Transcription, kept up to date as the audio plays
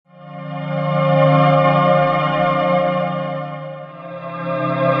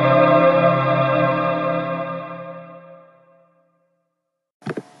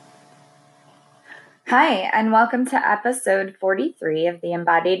Hi, and welcome to episode 43 of the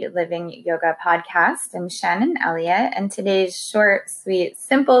Embodied Living Yoga podcast. I'm Shannon Elliott, and today's short, sweet,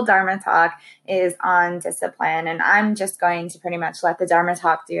 simple Dharma talk is on discipline. And I'm just going to pretty much let the Dharma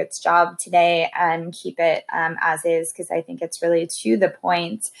talk do its job today and keep it as is, because I think it's really to the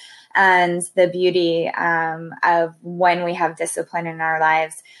point. And the beauty of when we have discipline in our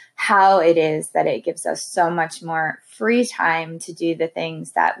lives, how it is that it gives us so much more free time to do the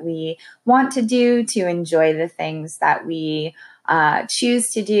things that we want to do, to enjoy the things that we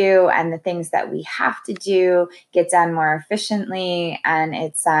choose to do, and the things that we have to do get done more efficiently. And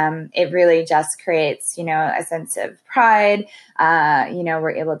it really just creates, a sense of pride.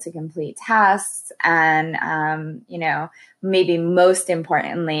 We're able to complete tasks, and maybe most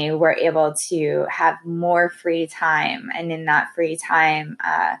importantly, we're able to have more free time, and in that free time,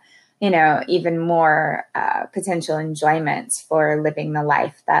 even more potential enjoyment for living the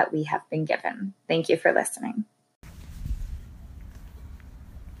life that we have been given. Thank you for listening.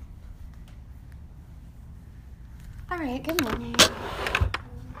 All right, good morning.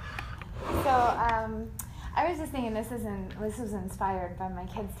 So I was just thinking this was inspired by my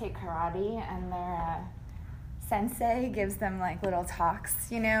kids take karate, and their sensei gives them like little talks,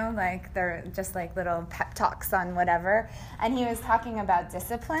 like they're just like little pep talks on whatever. And he was talking about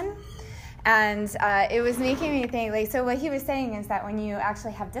discipline. And it was making me think, so what he was saying is that when you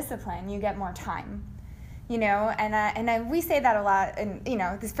actually have discipline, you get more time. We say that a lot, and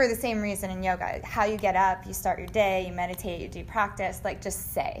for the same reason in yoga. How you get up, you start your day, you meditate, you do practice,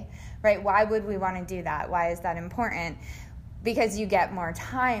 just say, right? Why would we want to do that? Why is that important? Because you get more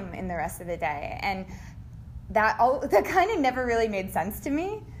time in the rest of the day, and that kind of never really made sense to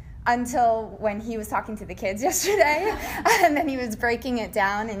me until when he was talking to the kids yesterday, and then he was breaking it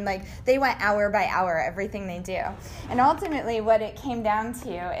down, and they went hour by hour everything they do, and ultimately what it came down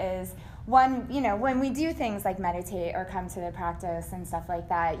to is. When we do things like meditate or come to the practice and stuff like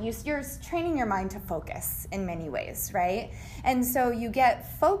that, you're training your mind to focus in many ways, right? And so you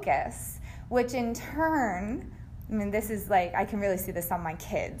get focus, which in turn, this is I can really see this on my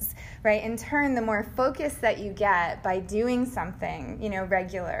kids, right? In turn, the more focus that you get by doing something,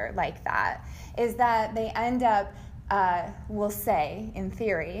 regular like that, is that they end up, we'll say, in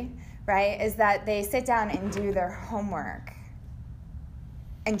theory, right, is that they sit down and do their homework.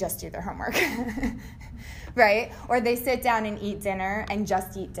 And just do their homework, right? Or they sit down and eat dinner and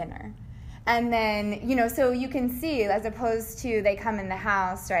just eat dinner. And then, so you can see, as opposed to they come in the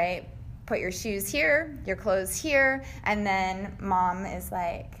house, right? Put your shoes here, your clothes here, and then mom is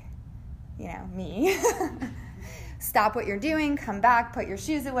me. Stop what you're doing, come back, put your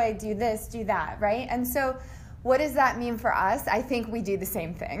shoes away, do this, do that, right? And so what does that mean for us? I think we do the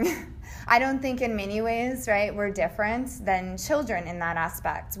same thing. I don't think in many ways, right, we're different than children in that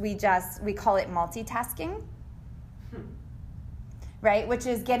aspect. We call it multitasking, right, which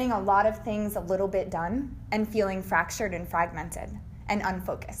is getting a lot of things a little bit done and feeling fractured and fragmented and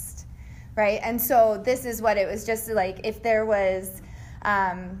unfocused, right? And so this is what it was just if there was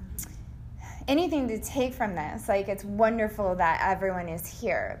anything to take from this, it's wonderful that everyone is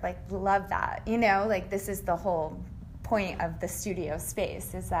here, love that, this is the whole point of the studio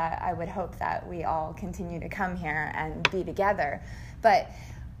space, is that I would hope that we all continue to come here and be together. But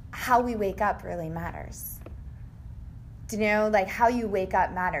how we wake up really matters. Do you know, how you wake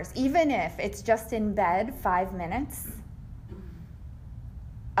up matters. Even if it's just in bed 5 minutes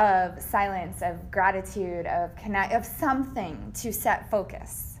of silence, of gratitude, of something to set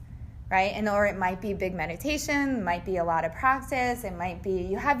focus. Right? Or it might be big meditation, it might be a lot of practice, it might be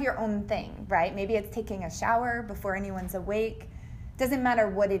you have your own thing, right? Maybe it's taking a shower before anyone's awake. Doesn't matter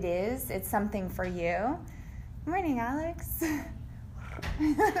what it is, it's something for you. Morning, Alex.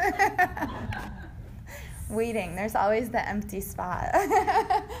 Waiting, there's always the empty spot. So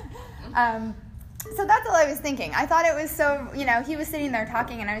that's all I was thinking. I thought it was so, he was sitting there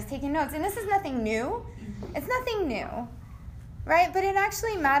talking and I was taking notes, and this is nothing new. It's nothing new. Right? But it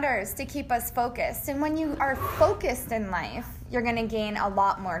actually matters to keep us focused. And when you are focused in life, you're going to gain a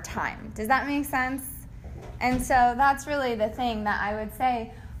lot more time. Does that make sense? And so that's really the thing that I would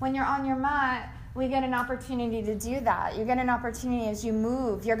say. When you're on your mat, we get an opportunity to do that. You get an opportunity as you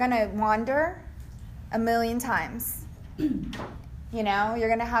move. You're going to wander 1,000,000 times. You're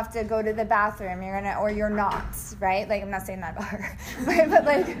going to have to go to the bathroom. Or you're not, right? I'm not saying that about her. Right? But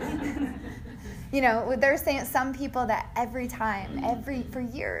there's saying some people that for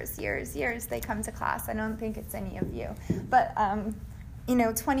years, they come to class. I don't think it's any of you. But,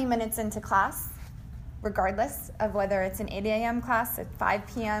 20 minutes into class, regardless of whether it's an 8 a.m. class, a 5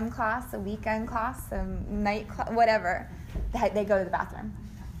 p.m. class, a weekend class, a night class, whatever, they go to the bathroom.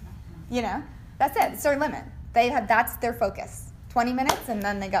 That's it. It's their limit. That's their focus. 20 minutes and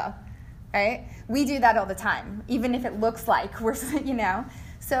then they go, right? We do that all the time, even if it looks like we're,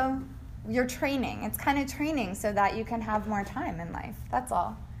 So you're training. It's kind of training so that you can have more time in life. That's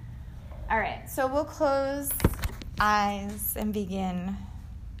all. All right. So we'll close eyes and begin.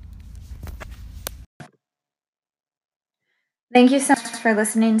 Thank you so much for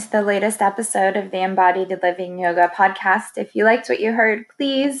listening to the latest episode of the Embodied Living Yoga podcast. If you liked what you heard,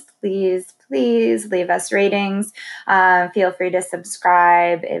 please leave us ratings. Feel free to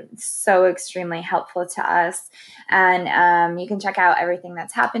subscribe. It's so extremely helpful to us. And you can check out everything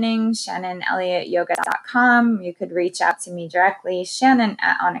that's happening, ShannonElliottYoga.com. You could reach out to me directly,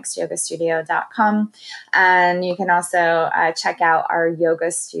 Shannon@OnyxYogaStudio.com. And you can also check out our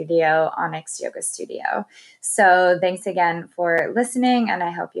yoga studio, Onyx Yoga Studio. So thanks again for listening, and I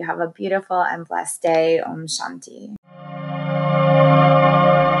hope you have a beautiful and blessed day. Om Shanti.